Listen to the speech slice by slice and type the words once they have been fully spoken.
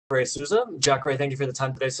Jacare Souza. Jacare, thank you for the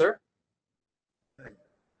time today, sir.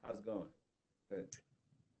 How's it going? Good.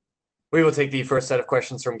 We will take the first set of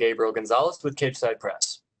questions from Gabriel Gonzalez with Cageside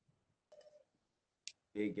Press.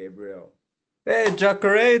 Hey, Gabriel. Hey,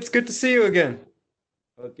 Jacare, it's good to see you again.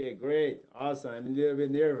 Okay, great. Awesome. I'm a little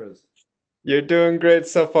bit nervous. You're doing great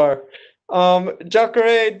so far.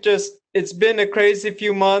 Jacare, it's been a crazy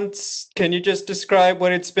few months. Can you just describe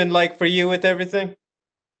what it's been like for you with everything?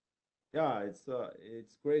 Yeah, it's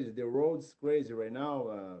crazy. The road's crazy right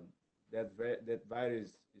now. That virus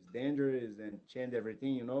is dangerous and change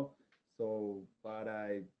everything, you know. So, but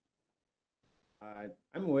I'm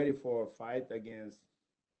ready for a fight against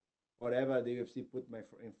whatever the UFC put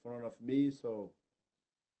in front of me. So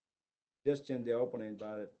just change the opponent,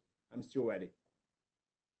 but I'm still ready.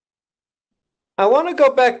 I want to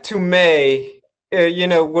go back to May.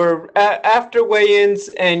 We're after weigh-ins,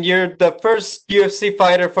 and you're the first UFC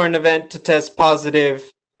fighter for an event to test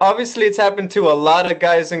positive. Obviously, it's happened to a lot of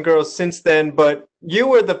guys and girls since then, but you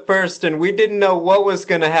were the first, and we didn't know what was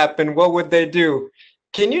going to happen. What would they do?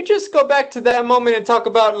 Can you just go back to that moment and talk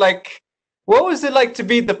about, like, what was it like to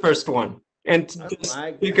be the first one? And I don't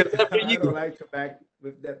like because after I don't you, like to back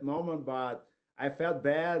with that moment, but I felt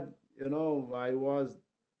bad. You know, I was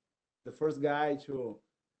the first guy to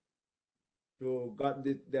got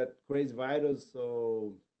that crazy virus.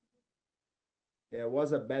 So yeah, it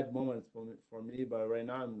was a bad moment for me. But right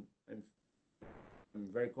now I'm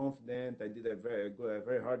very confident. I did a very good, a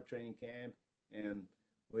very hard training camp, and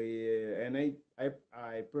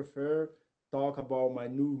I prefer talk about my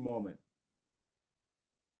new moment.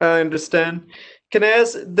 I understand. Can I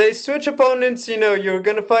ask, they switch opponents, you're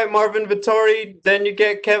gonna fight Marvin Vittori, then you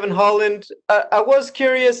get Kevin Holland. I was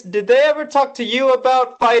curious, did they ever talk to you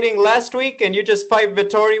about fighting last week and you just fight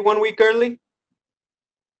Vittori 1 week early?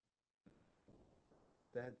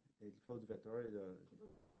 That it closed Vettori.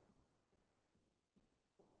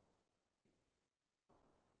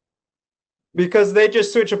 Because they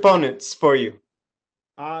just switch opponents for you.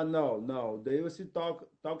 No. They was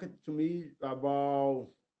talking to me about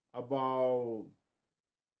what's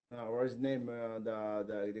his name?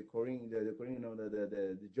 The Korean the Korean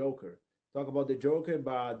the Joker. Talk about the Joker,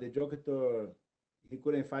 but the Joker he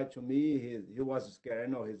couldn't fight to me. He was scared. I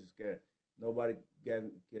know he's scared. Nobody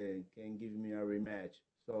can give me a rematch.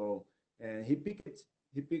 So and he picked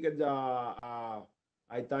the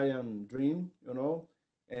Italian Dream, you know,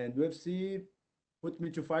 and UFC put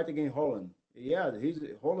me to fight against Holland. Yeah,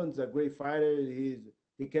 Holland's a great fighter.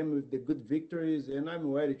 He came with the good victories, and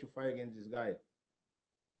I'm ready to fight against this guy.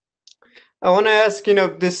 I want to ask,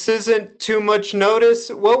 this isn't too much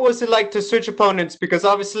notice. What was it like to switch opponents? Because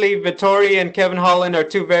obviously Vittori and Kevin Holland are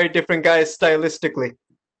two very different guys stylistically.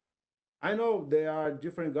 I know they are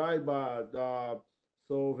different guys, but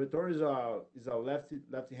so Vittori is a lefty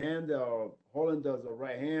hand. Holland does a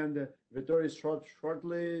right hand. Vittori is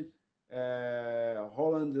shortly.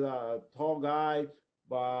 Holland is a tall guy,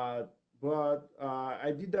 but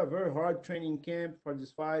I did a very hard training camp for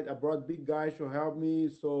this fight. I brought big guys to help me,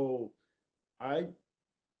 so I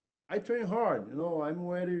I train hard. You know, I'm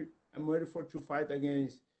ready. I'm ready for to fight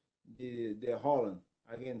against the Holland.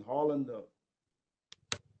 Again, Holland.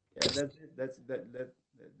 Yeah, that's it.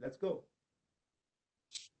 Let's go.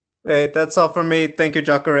 Hey, that's all for me. Thank you,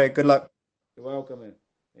 Jacare. Good luck. You're welcome, man.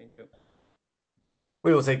 Thank you.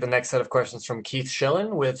 We will take the next set of questions from Keith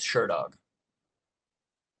Schillen with Sherdog.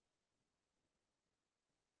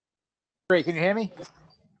 Great. Can you hear me?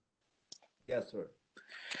 Yes, sir.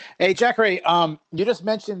 Hey, Jacare, you just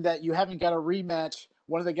mentioned that you haven't got a rematch.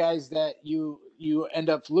 One of the guys that you end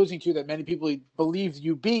up losing to that many people believed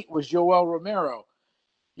you beat was Yoel Romero.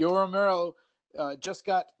 Yoel Romero just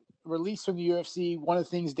got released from the UFC. One of the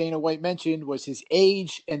things Dana White mentioned was his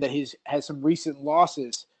age and that he's had some recent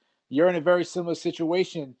losses. You're in a very similar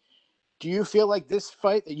situation. Do you feel like this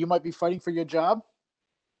fight that you might be fighting for your job?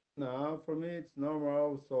 No, for me it's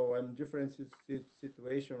normal. So I'm different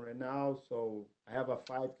situation right now. So I have a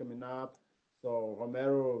fight coming up. So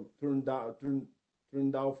Romero turned down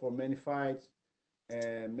for many fights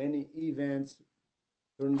and many events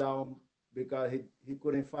turned down because he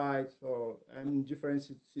couldn't fight. So I'm in different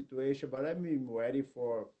situation, but I'm ready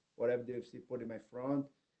for whatever the UFC put in my front.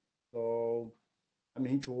 So I'm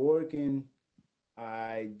into working.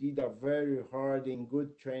 I did a very hard and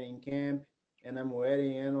good training camp, and I'm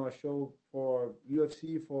ready and I'll show for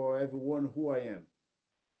UFC for everyone who I am.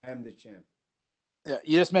 I am the champ. Yeah,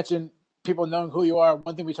 you just mentioned people knowing who you are.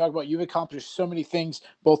 One thing we talk about, you've accomplished so many things,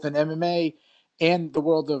 both in MMA and the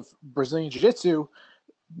world of Brazilian Jiu-Jitsu.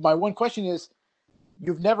 My one question is,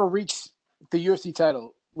 you've never reached the UFC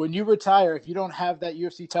title. when you retire, if you don't have that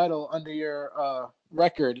UFC title under your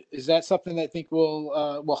record, is that something that I think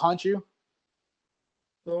will haunt you?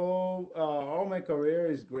 So all my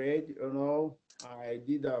career is great. I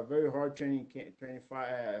did a very hard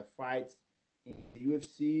fights in the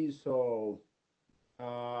UFC. So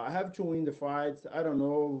I have to win the fights. I don't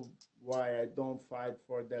know why I don't fight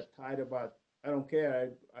for that title, but I don't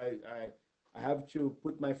care. I have to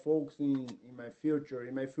put my focus in my future.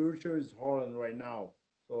 In my future is Holland right now.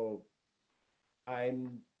 So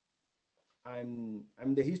I'm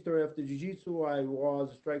I'm the history of the jiu-jitsu. I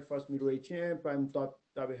was strike force middleweight champ. I'm top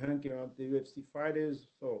ranking of the UFC fighters.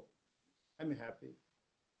 So I'm happy.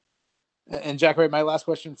 And Jacare, my last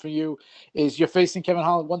question for you is: you're facing Kevin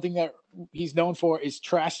Holland. One thing that he's known for is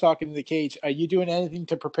trash talking in the cage. Are you doing anything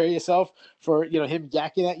to prepare yourself for him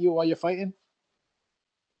yakking at you while you're fighting?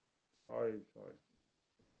 Sorry.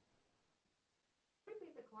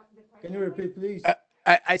 Can you repeat, please?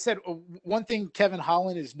 I said one thing Kevin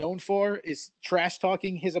Holland is known for is trash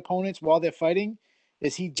talking his opponents while they're fighting.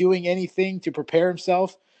 Is he doing anything to prepare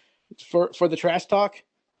himself for the trash talk?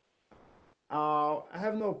 I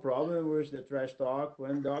have no problem with the trash talk.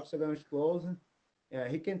 When the octagon is closing, yeah,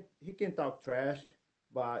 he can talk trash.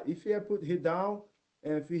 But if he put he down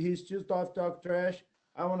and if he still talk trash,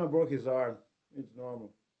 I wanna break his arm. It's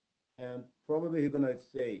normal. And probably he's gonna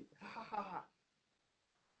say, ha ha ha.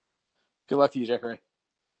 Good luck to you, Jacare.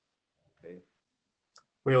 Okay.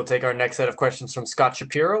 We will take our next set of questions from Scott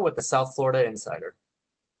Shapiro with the South Florida Insider.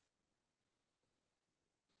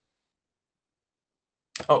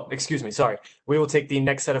 Oh, excuse me, sorry. We will take the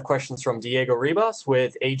next set of questions from Diego Ribas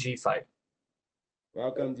with AG Fight.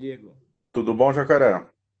 Welcome, Diego. Tudo bom, Jacare?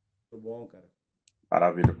 Tudo bom, cara?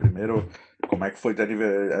 Maravilha. Primeiro, como é que foi de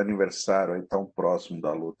aniversário aí tão próximo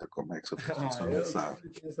da luta? Como é que você passou seu Eu aniversário? sempre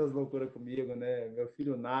tenho essas loucuras comigo, né? Meu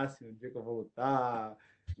filho nasce no dia que eu vou lutar,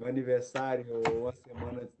 meu aniversário uma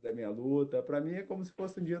semana antes da minha luta. Para mim é como se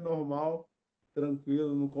fosse um dia normal,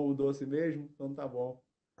 tranquilo, não como doce mesmo, então tá bom.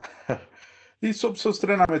 E sobre seus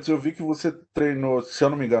treinamentos, eu vi que você treinou, se eu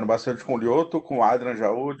não me engano, bastante com o Lyoto, com o Adrian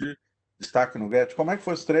Jaúde, destaque no Guedes. Como é que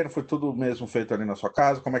foi esse treino? Foi tudo mesmo feito ali na sua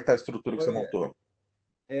casa? Como é que tá a estrutura que você Foi, montou?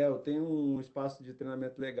 eu tenho um espaço de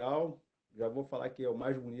treinamento legal. Já vou falar que é o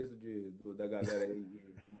mais bonito da galera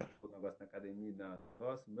aí, o negócio na academia.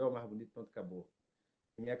 Nossa, o meu é o mais bonito, pronto, acabou.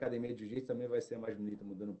 Minha academia de jiu-jitsu também vai ser mais bonita,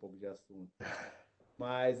 mudando um pouco de assunto.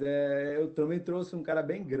 Mas eu também trouxe um cara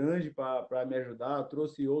bem grande para me ajudar,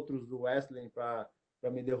 trouxe outros do wrestling para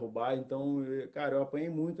me derrubar. Então, cara, eu apanhei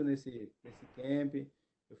muito nesse camp.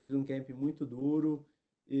 Eu fiz um camp muito duro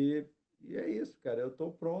e, e é isso, cara. Eu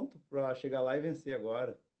estou pronto para chegar lá e vencer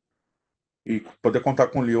agora. E poder contar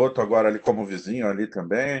com o Lyoto agora ali como vizinho ali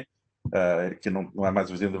também, ele que não é mais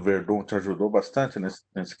vizinho do Verdun, te ajudou bastante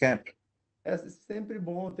nesse camp? É sempre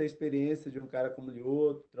bom ter a experiência de um cara como o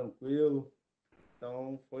outro, tranquilo.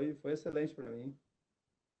 Então, foi excelente para mim.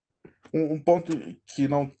 Um ponto que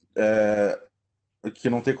não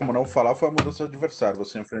tem como não falar foi a mudança de adversário.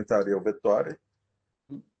 Você enfrentaria o Vettori,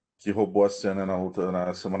 que roubou a cena na luta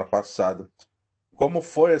na semana passada. Como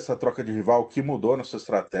foi essa troca de rival? O que mudou na sua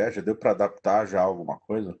estratégia? Deu para adaptar já alguma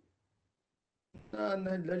coisa? Na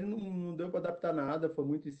realidade, não deu para adaptar nada, foi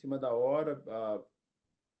muito em cima da hora.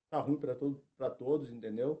 Tá ruim para todos,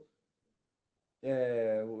 entendeu?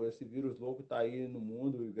 Esse vírus louco tá aí no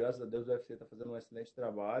mundo e graças a Deus o UFC tá fazendo um excelente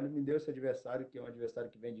trabalho. Me deu esse adversário, que é um adversário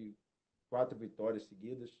que vem de 4 vitórias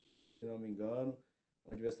seguidas, se não me engano.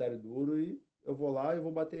 Um adversário duro e eu vou lá e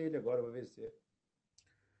vou bater ele agora, vou vencer.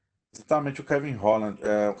 Exatamente o Kevin Holland,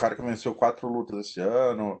 o cara que venceu 4 lutas esse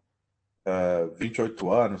ano, 28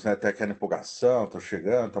 anos, né? Até aquela empolgação, tá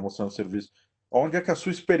chegando, tá mostrando serviço. Onde é que a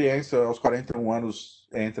sua experiência aos 41 anos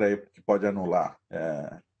entra aí que pode anular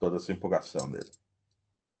toda essa empolgação dele?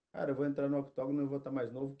 Cara, eu vou entrar no octógono e vou estar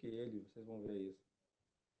mais novo que ele, vocês vão ver isso.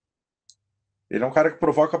 Ele é um cara que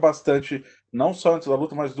provoca bastante, não só antes da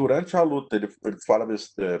luta, mas durante a luta. Ele fala,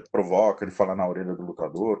 provoca, ele fala na orelha do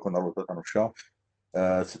lutador, quando a luta tá no chão.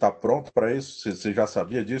 Você está pronto para isso? Você já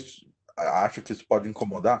sabia disso? Acha que isso pode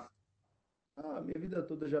incomodar? Minha vida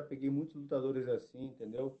toda eu já peguei muitos lutadores assim,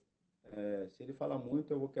 entendeu? Se ele falar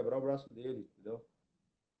muito, eu vou quebrar o braço dele, entendeu?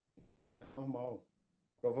 É normal.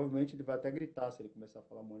 Provavelmente ele vai até gritar se ele começar a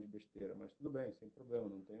falar um monte de besteira, mas tudo bem, sem problema,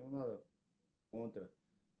 não tenho nada contra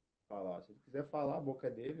falar. Se ele quiser falar, a boca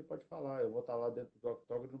é dele, ele pode falar. Eu vou estar lá dentro do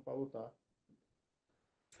octógono para lutar.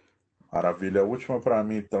 Maravilha. A última para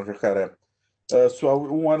mim, então, Jacaré.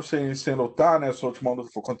 Um ano sem lutar, né? Sua última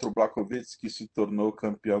luta foi contra o Blachowicz, que se tornou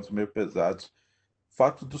campeão dos meio pesados. O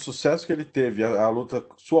fato do sucesso que ele teve,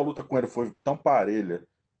 sua luta com ele foi tão parelha.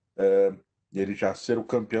 e ele já ser o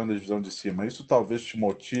campeão da divisão de cima, isso talvez te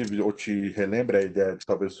motive ou te relembre a ideia de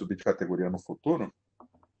talvez subir de categoria no futuro?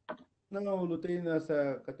 Não, eu lutei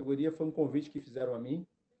nessa categoria, foi um convite que fizeram a mim.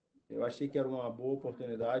 Eu achei que era uma boa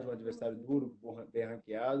oportunidade, um adversário duro, bem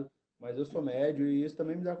ranqueado, mas eu sou médio e isso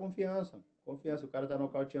também me dá confiança. Confiança, o cara tá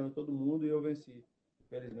nocauteando todo mundo e eu venci.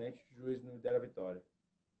 Infelizmente, o juiz não me deram a vitória.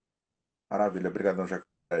 Maravilha, obrigadão, já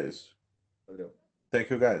é isso. Valeu.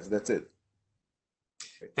 Thank you, guys. That's it.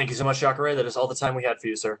 Thank you so much, Jacare. That is all the time we had for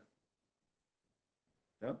you, sir.